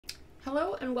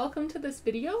Hello and welcome to this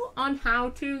video on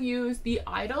how to use the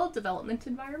idle development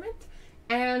environment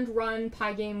and run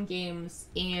PyGame games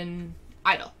in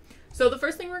idle. So the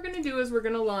first thing we're going to do is we're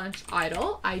going to launch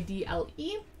idle,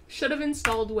 I-D-L-E. Should have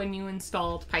installed when you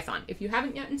installed Python. If you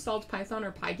haven't yet installed Python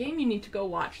or PyGame, you need to go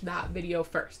watch that video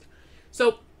first.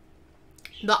 So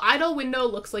the idle window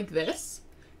looks like this.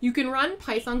 You can run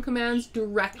Python commands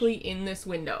directly in this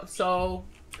window. So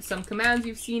some commands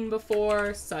you've seen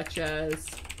before, such as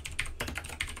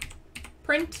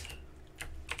print,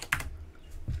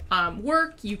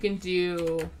 work, you can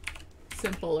do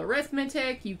simple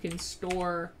arithmetic, you can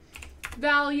store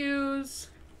values,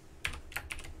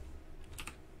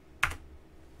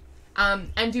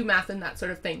 and do math and that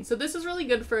sort of thing. So this is really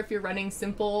good for if you're running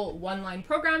simple one-line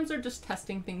programs or just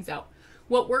testing things out.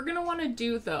 What we're going to want to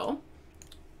do though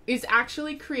is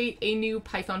actually create a new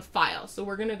Python file. So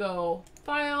we're going to go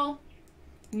File,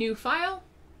 New File,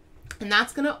 and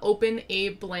that's going to open a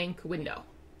blank window.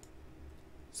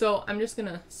 So I'm just going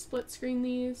to split screen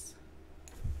these.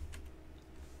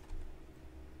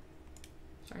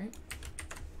 Sorry,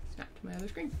 snap to my other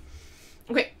screen.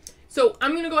 Okay, so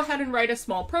I'm going to go ahead and write a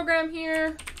small program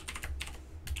here.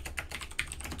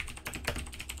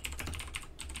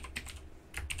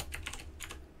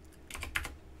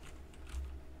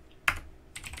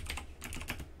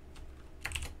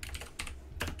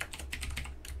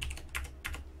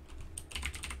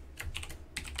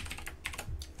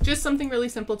 Just something really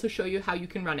simple to show you how you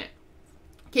can run it.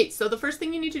 Okay, so the first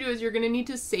thing you need to do is you're going to need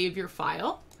to save your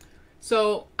file.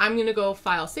 So I'm going to go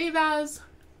File, Save As,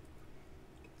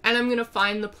 and I'm going to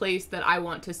find the place that I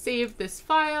want to save this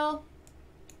file.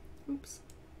 Oops.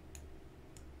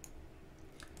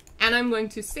 And I'm going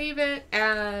to save it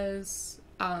as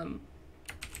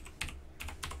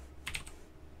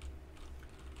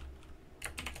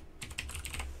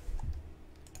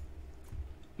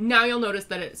now you'll notice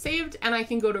that it's saved, and I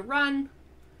can go to run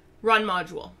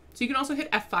module. So you can also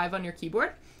hit F5 on your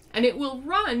keyboard, and it will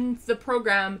run the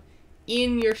program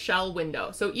in your shell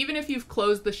window. So even if you've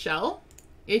closed the shell,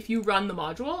 if you run the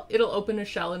module, it'll open a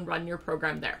shell and run your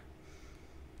program there.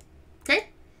 Okay,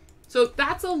 so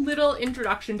that's a little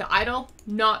introduction to idle.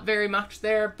 Not very much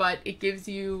there, but it gives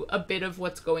you a bit of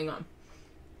what's going on.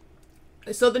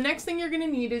 So the next thing you're going to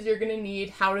need is you're going to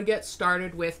need how to get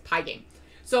started with PyGame.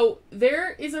 So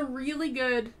there is a really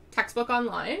good textbook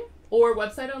online or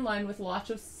website online with lots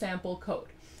of sample code.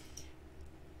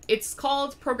 It's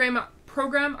called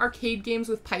Program Arcade Games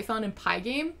with Python and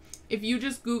PyGame. If you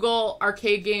just Google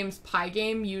arcade games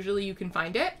PyGame, usually you can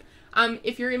find it.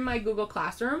 If you're in my Google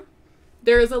Classroom,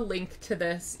 there is a link to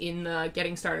this in the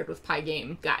Getting Started with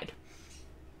PyGame guide.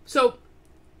 So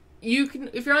you can,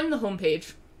 if you're on the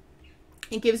homepage,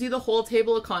 it gives you the whole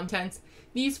table of contents.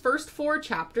 These first 4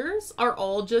 chapters are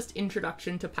all just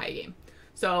introduction to PyGame.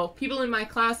 So people in my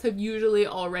class have usually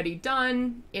already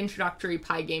done introductory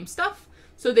PyGame stuff,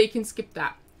 so they can skip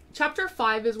that. Chapter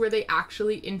 5 is where they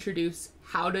actually introduce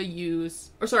how to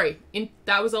use, or sorry,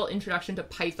 that was all introduction to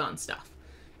Python stuff.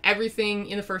 Everything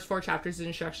in the first 4 chapters is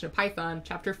introduction to Python.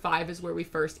 Chapter 5 is where we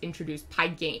first introduce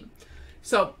PyGame.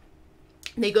 So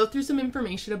they go through some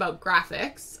information about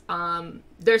graphics.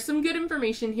 There's some good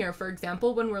information here. For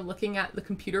example, when we're looking at the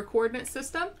computer coordinate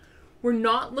system, we're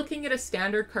not looking at a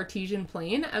standard Cartesian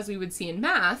plane as we would see in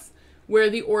math, where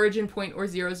the origin point or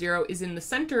 0, 0 is in the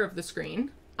center of the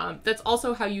screen. That's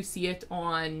also how you see it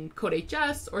on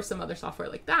CodeHS or some other software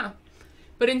like that.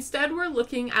 But instead, we're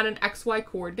looking at an XY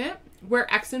coordinate where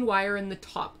X and Y are in the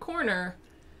top corner.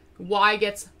 Y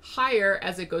gets higher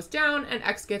as it goes down, and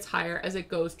X gets higher as it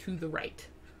goes to the right.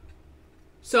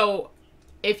 So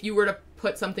if you were to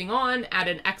put something on at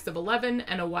an X of 11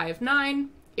 and a Y of 9,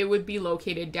 it would be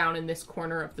located down in this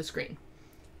corner of the screen.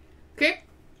 Okay?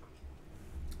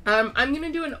 I'm going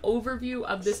to do an overview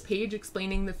of this page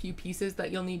explaining the few pieces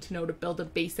that you'll need to know to build a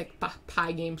basic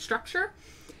PyGame structure.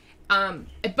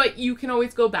 But you can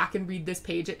always go back and read this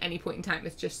page at any point in time.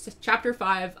 It's just chapter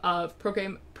 5 of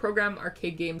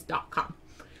programarcadegames.com.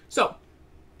 So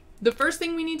the first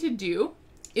thing we need to do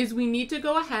is we need to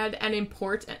go ahead and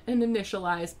import and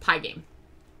initialize PyGame.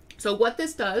 So what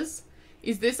this does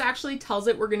is this actually tells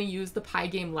it we're going to use the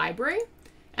PyGame library,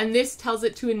 and this tells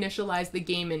it to initialize the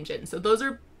game engine. So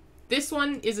this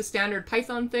one is a standard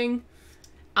Python thing.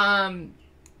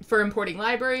 For importing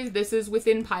libraries, this is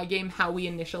within PyGame how we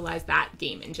initialize that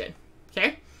game engine,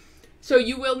 okay? So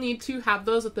you will need to have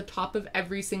those at the top of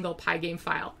every single PyGame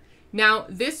file. Now,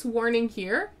 this warning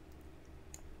here,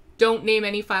 don't name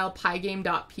any file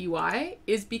pygame.py,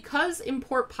 is because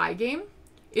import PyGame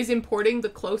is importing the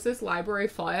closest library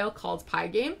file called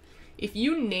PyGame. If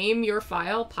you name your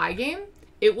file PyGame,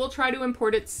 it will try to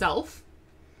import itself.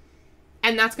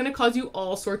 And that's going to cause you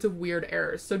all sorts of weird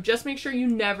errors. So just make sure you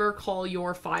never call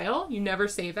your file, you never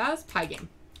save as PyGame.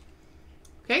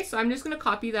 Okay, so I'm just going to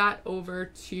copy that over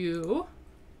to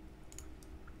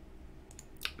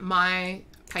my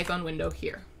Python window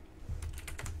here.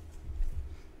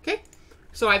 Okay,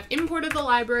 so I've imported the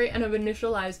library and I've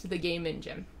initialized the game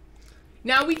engine.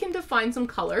 Now we can define some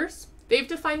colors. They've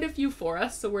defined a few for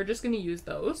us, so we're just going to use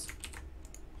those.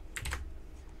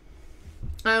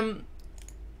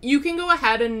 You can go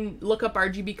ahead and look up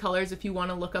RGB colors if you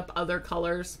want to look up other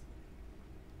colors.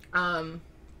 You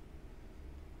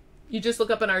just look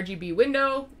up an RGB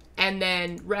window and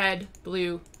then red,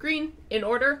 blue, green in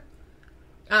order.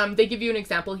 They give you an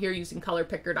example here using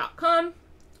colorpicker.com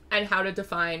and how to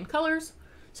define colors.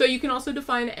 So you can also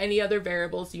define any other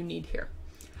variables you need here.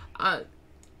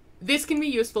 This can be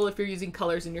useful if you're using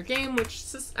colors in your game, which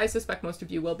I suspect most of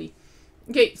you will be.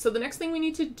 Okay, so the next thing we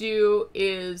need to do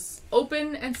is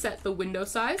open and set the window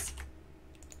size.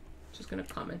 Just going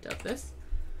to comment out this.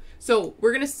 So we're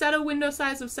going to set a window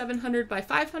size of 700 by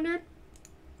 500.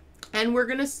 And we're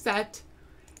going to set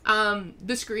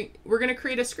the screen. We're going to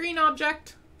create a screen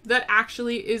object that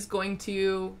actually is going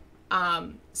to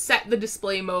set the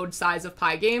display mode size of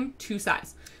PyGame to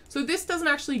size. So this doesn't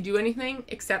actually do anything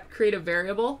except create a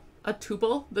variable, a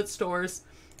tuple that stores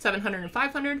 700 and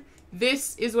 500.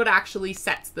 This is what actually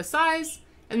sets the size,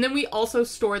 and then we also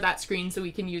store that screen so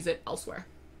we can use it elsewhere.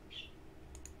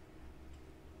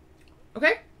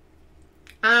 Okay?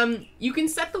 You can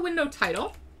set the window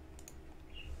title.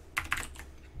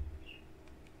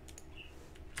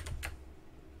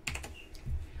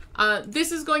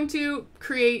 This is going to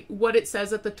create what it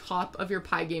says at the top of your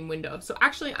PyGame window. So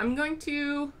actually, I'm going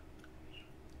to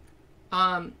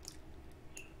run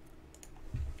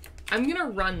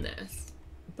this.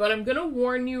 But I'm going to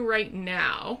warn you right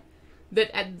now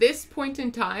that at this point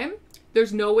in time,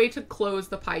 there's no way to close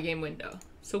the PyGame window.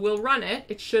 So we'll run it.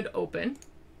 It should open.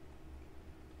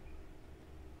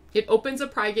 It opens a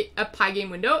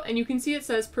PyGame window, and you can see it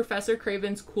says Professor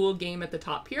Craven's Cool Game at the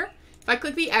top here. If I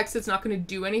click the X, it's not going to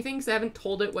do anything because I haven't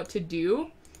told it what to do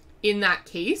in that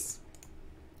case.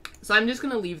 So I'm just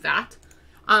going to leave that.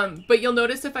 But you'll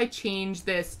notice if I change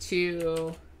this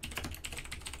to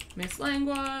Miss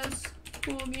Langua's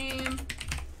Cool Game.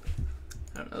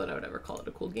 I don't know that I would ever call it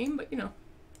a cool game, but you know.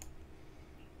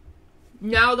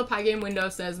 Now the PyGame window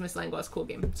says Miss Langua's Cool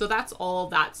Game. So that's all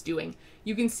that's doing.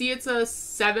 You can see it's a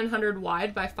 700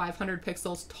 wide by 500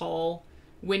 pixels tall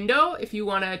window. If you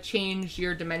want to change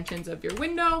your dimensions of your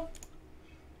window,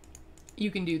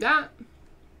 you can do that.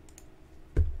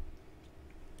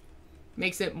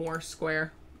 Makes it more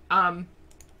square.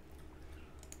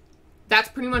 That's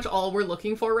pretty much all we're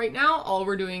looking for right now. All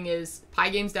we're doing is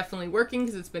PyGame's definitely working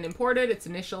because it's been imported, it's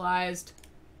initialized.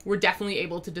 We're definitely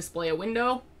able to display a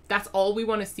window. That's all we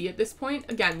want to see at this point.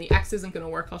 Again, the X isn't going to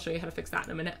work. I'll show you how to fix that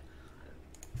in a minute.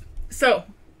 So,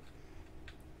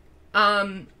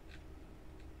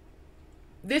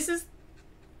 this is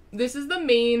the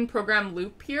main program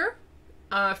loop here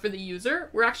for the user.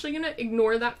 We're actually going to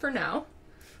ignore that for now.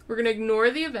 We're going to ignore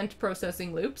the event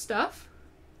processing loop stuff.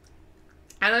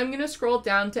 And I'm going to scroll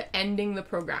down to ending the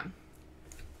program.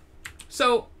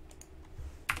 So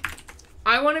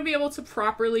I want to be able to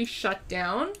properly shut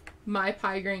down my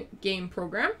PyGame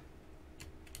program.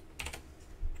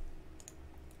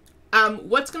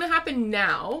 What's going to happen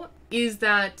now is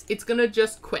that it's going to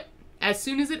just quit. As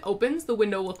soon as it opens, the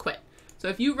window will quit. So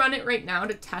if you run it right now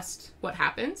to test what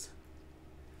happens,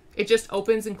 it just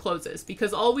opens and closes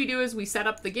because all we do is we set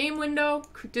up the game window,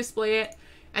 display it,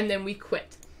 and then we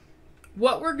quit.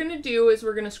 What we're going to do is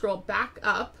we're going to scroll back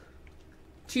up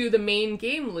to the main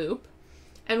game loop,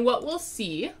 and what we'll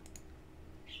see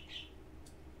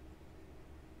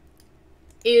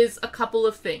is a couple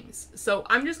of things. So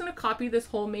I'm just going to copy this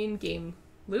whole main game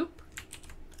loop,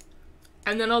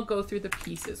 and then I'll go through the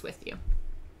pieces with you.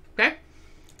 Okay?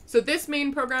 So this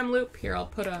main program loop, here I'll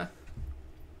put a...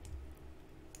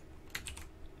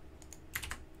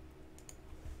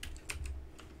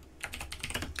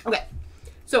 Okay.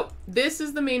 So this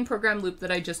is the main program loop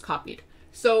that I just copied.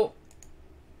 So,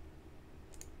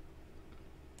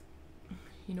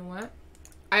 you know what?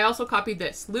 I also copied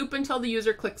this. Loop until the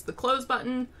user clicks the close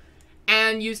button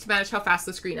and use to manage how fast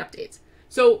the screen updates.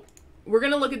 So we're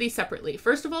going to look at these separately.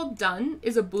 First of all, done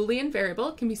is a Boolean variable.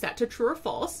 It can be set to true or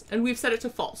false, and we've set it to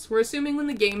false. We're assuming when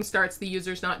the game starts, the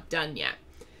user's not done yet.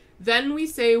 Then we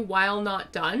say while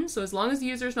not done. So as long as the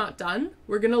user's not done,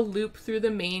 we're going to loop through the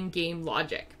main game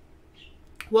logic.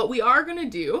 What we are going to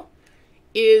do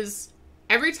is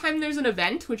every time there's an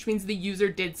event, which means the user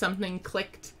did something,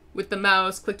 clicked with the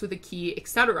mouse, clicked with a key,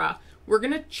 etc., we're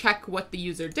going to check what the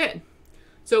user did.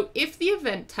 So if the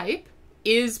event type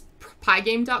is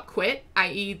pygame.quit,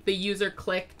 i.e. the user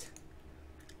clicked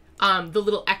the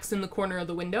little X in the corner of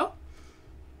the window,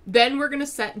 then we're going to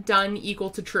set done equal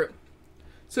to true.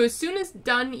 So as soon as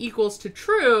done equals to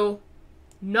true,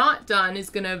 not done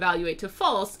is going to evaluate to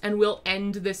false, and we'll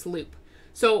end this loop.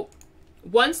 So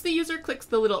once the user clicks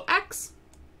the little X,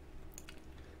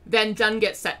 then done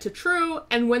gets set to true,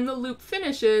 and when the loop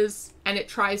finishes and it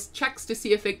checks to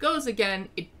see if it goes again,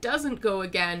 it doesn't go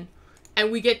again,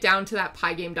 and we get down to that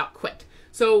pygame.quit.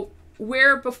 So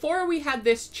where before we had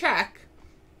this check,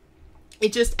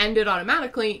 it just ended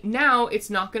automatically, now it's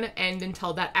not going to end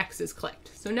until that X is clicked.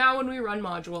 So now when we run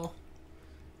module,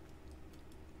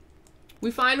 we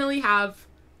finally have,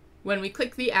 when we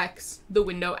click the X, the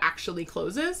window actually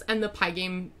closes and the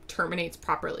Pygame terminates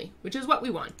properly, which is what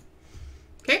we want.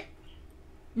 Okay,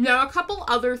 now a couple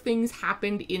other things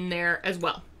happened in there as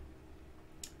well.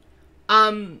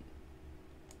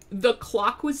 The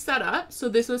clock was set up, so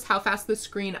this was how fast the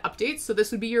screen updates. So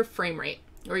this would be your frame rate,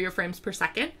 or your frames per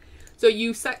second. So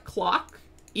you set clock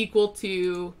equal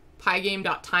to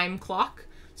pygame.timeClock.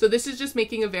 So this is just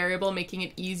making a variable, making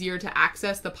it easier to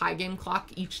access the Pygame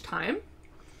clock each time.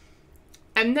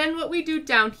 And then what we do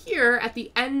down here at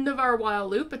the end of our while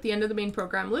loop, at the end of the main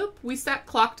program loop, we set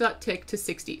clock.tick to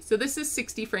 60. So this is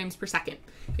 60 frames per second.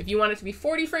 If you want it to be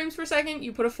 40 frames per second,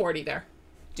 you put a 40 there.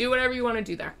 Do whatever you want to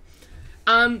do there.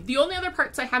 The only other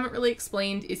parts I haven't really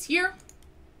explained is here.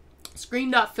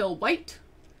 Screen.fillWhite.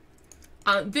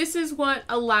 This is what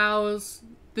allows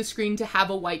the screen to have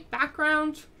a white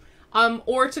background,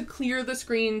 or to clear the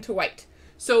screen to white.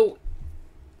 So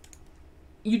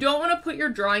you don't want to put your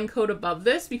drawing code above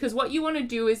this, because what you want to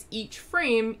do is each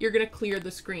frame, you're going to clear the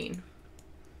screen.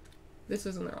 This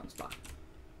is in the wrong spot.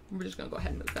 We're just going to go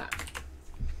ahead and move that.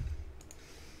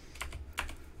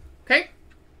 Okay.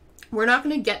 We're not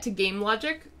going to get to game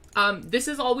logic. This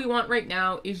is all we want right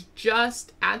now, is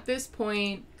just at this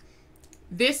point,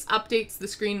 this updates the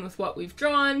screen with what we've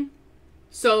drawn.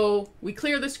 So we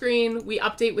clear the screen, we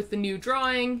update with the new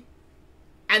drawing,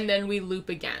 and then we loop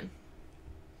again.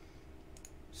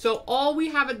 So all we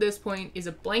have at this point is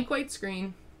a blank white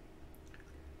screen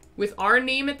with our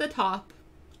name at the top.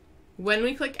 When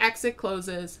we click X, it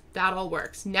closes. That all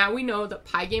works. Now we know that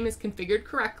Pygame is configured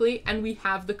correctly and we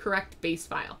have the correct base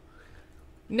file.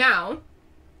 Now,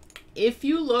 if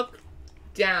you look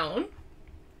down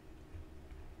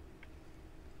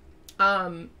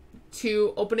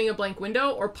to opening a blank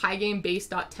window or Pygame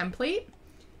base.template,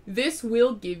 this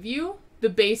will give you the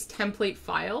base template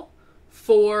file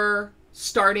for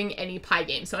starting any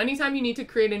Pygame. So anytime you need to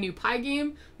create a new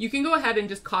Pygame, you can go ahead and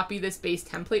just copy this base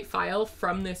template file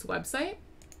from this website,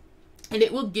 and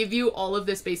it will give you all of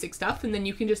this basic stuff, and then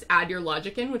you can just add your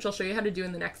logic in, which I'll show you how to do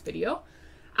in the next video.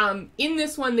 In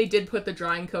this one, they did put the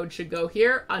drawing code should go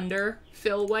here under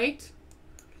fill white,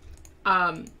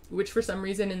 which for some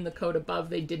reason in the code above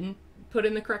they didn't put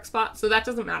in the correct spot, so that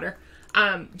doesn't matter.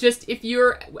 Just if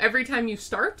every time you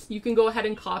start, you can go ahead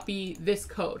and copy this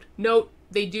code. Note,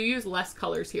 they do use less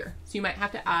colors here, so you might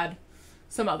have to add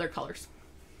some other colors.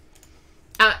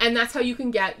 And that's how you can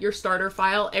get your starter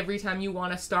file every time you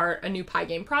want to start a new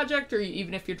Pygame project, or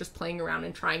even if you're just playing around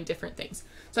and trying different things.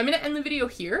 So I'm going to end the video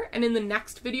here, and in the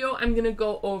next video, I'm going to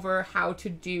go over how to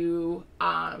do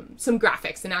some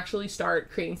graphics and actually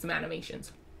start creating some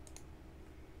animations.